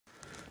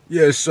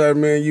Yes, sir,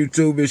 man.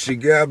 YouTube, it's your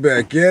guy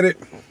back at it.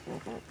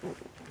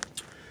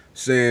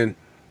 Saying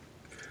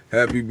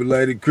happy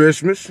belated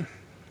Christmas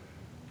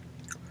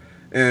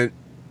and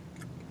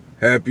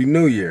happy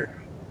New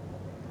Year.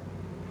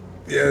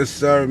 Yes,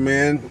 sir,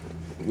 man.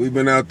 We've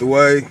been out the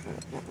way.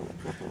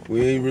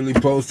 We ain't really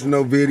posting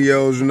no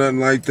videos or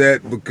nothing like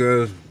that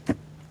because,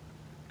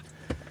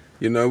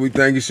 we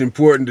think it's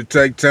important to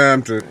take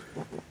time to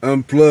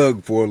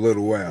unplug for a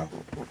little while.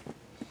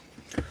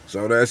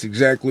 So that's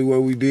exactly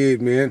what we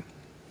did, man.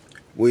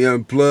 We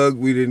unplugged,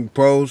 we didn't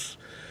post,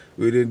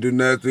 we didn't do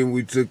nothing.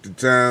 We took the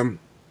time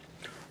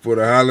for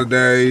the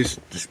holidays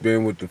to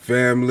spend with the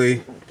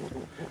family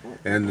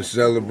and to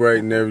celebrate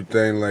and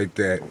everything like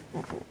that.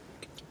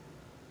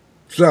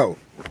 So,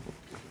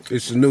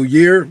 it's a new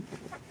year.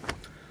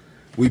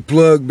 We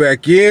plug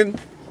back in.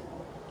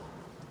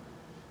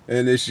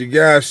 And it's your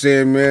guy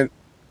saying, man,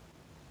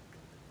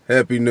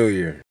 Happy New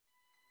Year.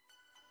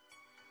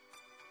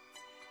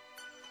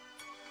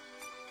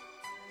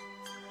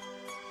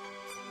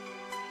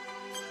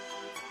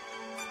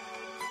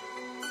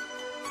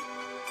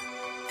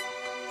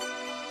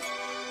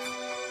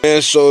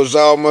 And so as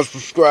all my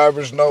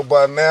subscribers know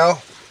by now,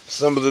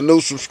 some of the new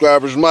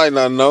subscribers might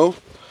not know,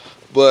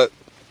 but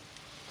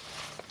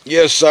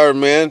yes, sir,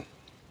 man.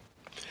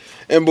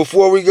 And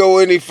before we go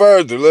any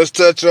further, let's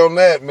touch on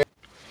that, man.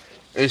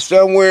 And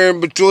somewhere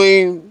in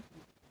between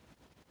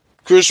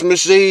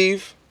Christmas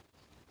Eve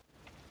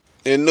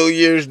and New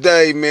Year's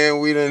Day, man,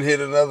 we done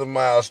hit another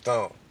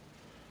milestone.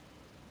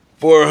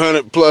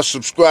 400 plus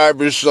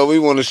subscribers, so we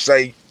want to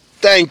say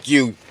thank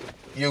you,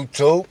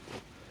 YouTube.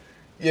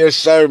 Yes,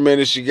 sir, man,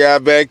 it's your guy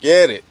back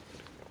at it.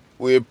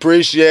 We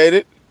appreciate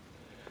it.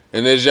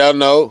 And as y'all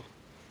know,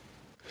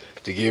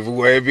 the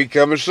giveaway will be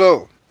coming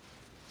soon.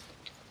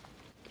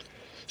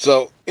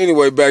 So,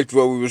 anyway, back to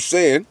what we were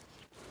saying.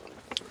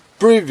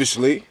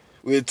 Previously,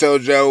 we had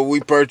told y'all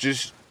we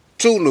purchased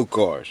 2 new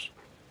cars.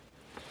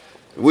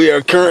 We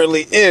are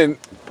currently in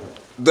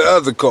the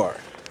other car.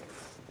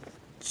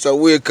 So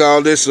we'll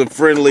call this a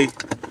friendly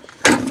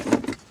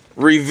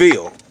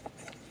reveal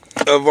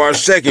of our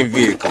second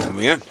vehicle,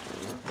 man.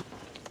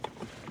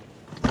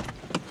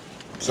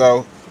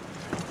 So,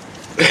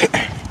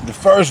 the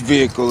first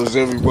vehicle, as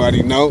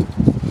everybody know,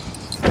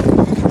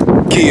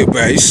 Kia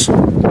Base.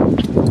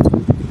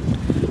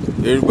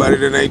 Everybody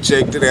that ain't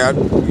checked it out,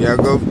 y'all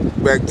go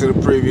back to the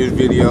previous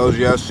videos.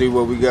 Y'all see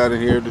what we got in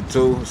here. The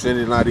 2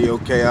 Ascending Audio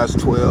Chaos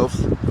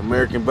 12s,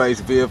 American Base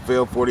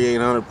VFL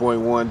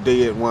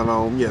 4800.1D at 1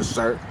 ohm. Yes,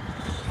 sir.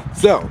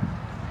 So,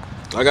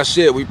 like I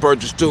said, we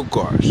purchased 2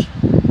 cars.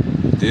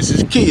 This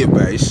is Kia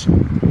Base.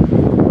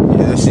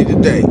 Yeah, I see the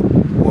date,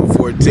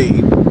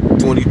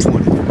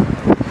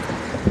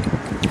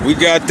 1/14/2020. We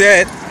got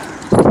that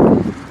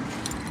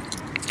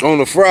on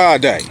a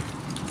Friday.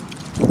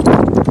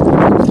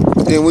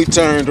 Then we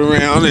turned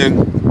around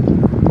and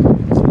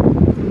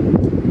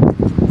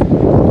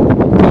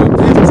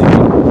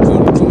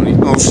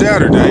on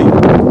Saturday,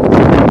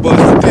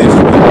 bust the pitch.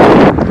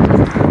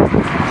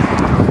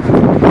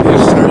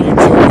 Yes, sir, you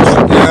told us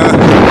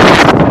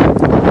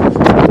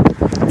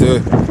the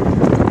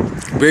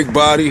big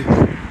body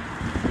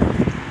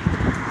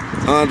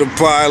Honda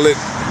Pilot,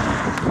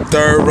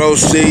 3rd row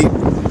seat.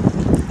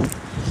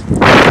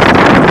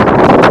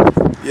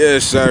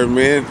 Yes, sir,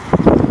 man.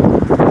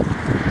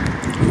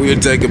 We'll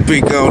take a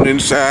peek on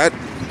inside,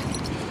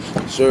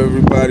 show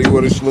everybody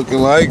what it's looking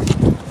like.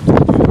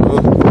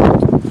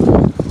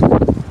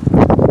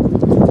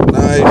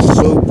 Nice,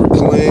 super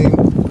clean,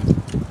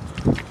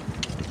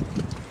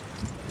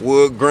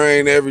 wood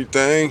grain,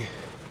 everything.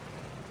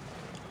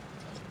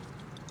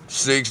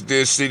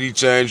 6-disc CD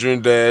changer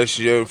and dash.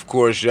 Yeah, of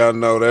course, y'all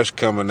know that's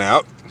coming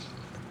out.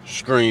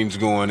 Screens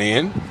going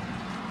in.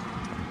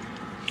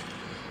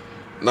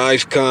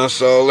 Nice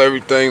console,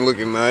 everything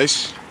looking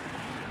nice.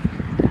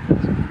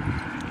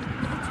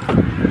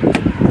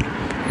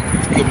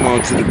 Come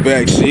on to the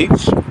back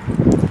seats.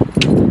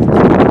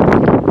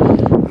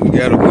 We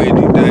got a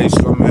windy day,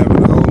 so I'm having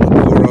to hold the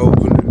door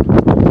open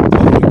and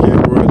hold the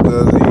camera at the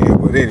other end.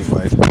 But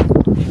anyway,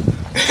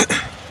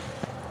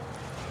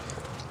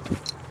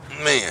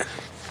 man,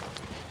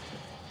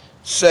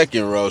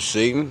 2nd row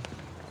seating,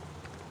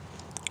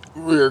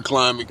 rear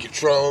climate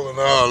control and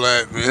all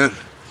that, man.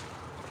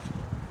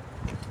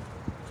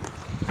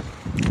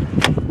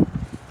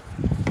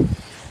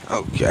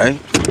 Okay.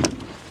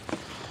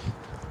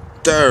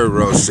 3rd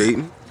row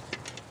seating.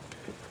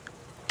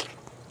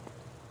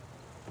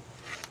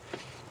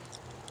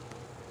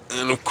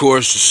 And of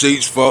course the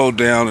seats fold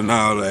down and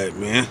all that,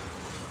 man.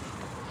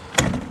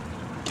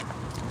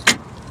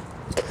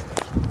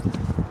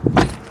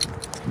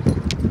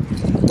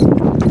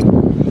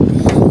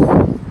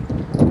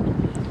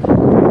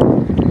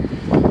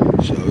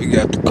 So we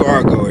got the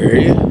cargo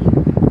area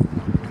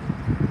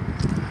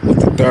with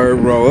the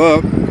 3rd row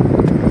up.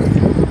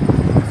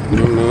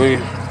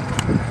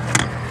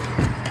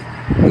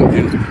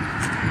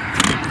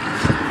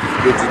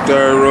 Get the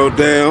 3rd row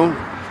down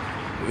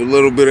with a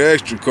little bit of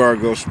extra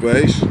cargo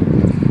space.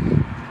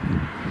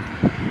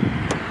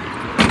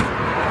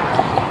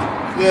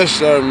 Yes,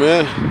 sir,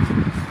 man.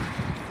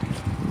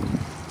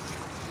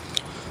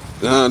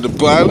 The Honda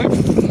Pilot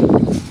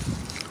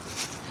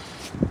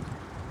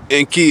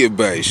and Kia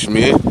base,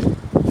 man.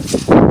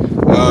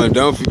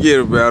 Don't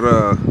forget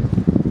about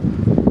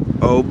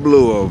old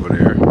Blue over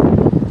there.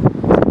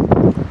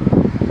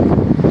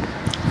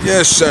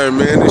 Yes, sir,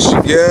 man. It's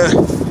your guy.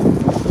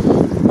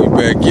 We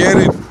back at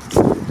it.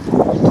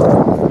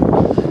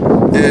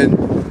 And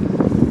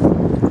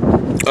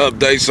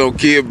updates on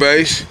Kia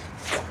base.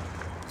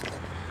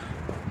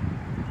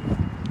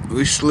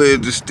 We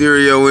slid the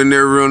stereo in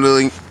there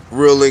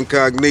real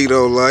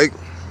incognito like.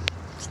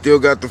 Still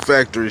got the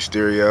factory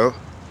stereo.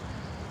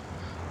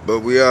 But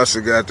we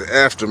also got the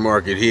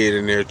aftermarket head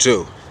in there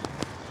too.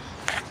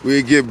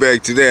 We'll get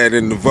back to that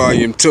in the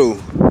volume 2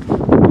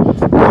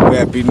 of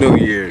Happy New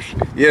Year's.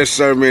 Yes,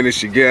 sir, man.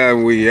 It's your guy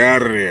and we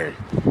out of there.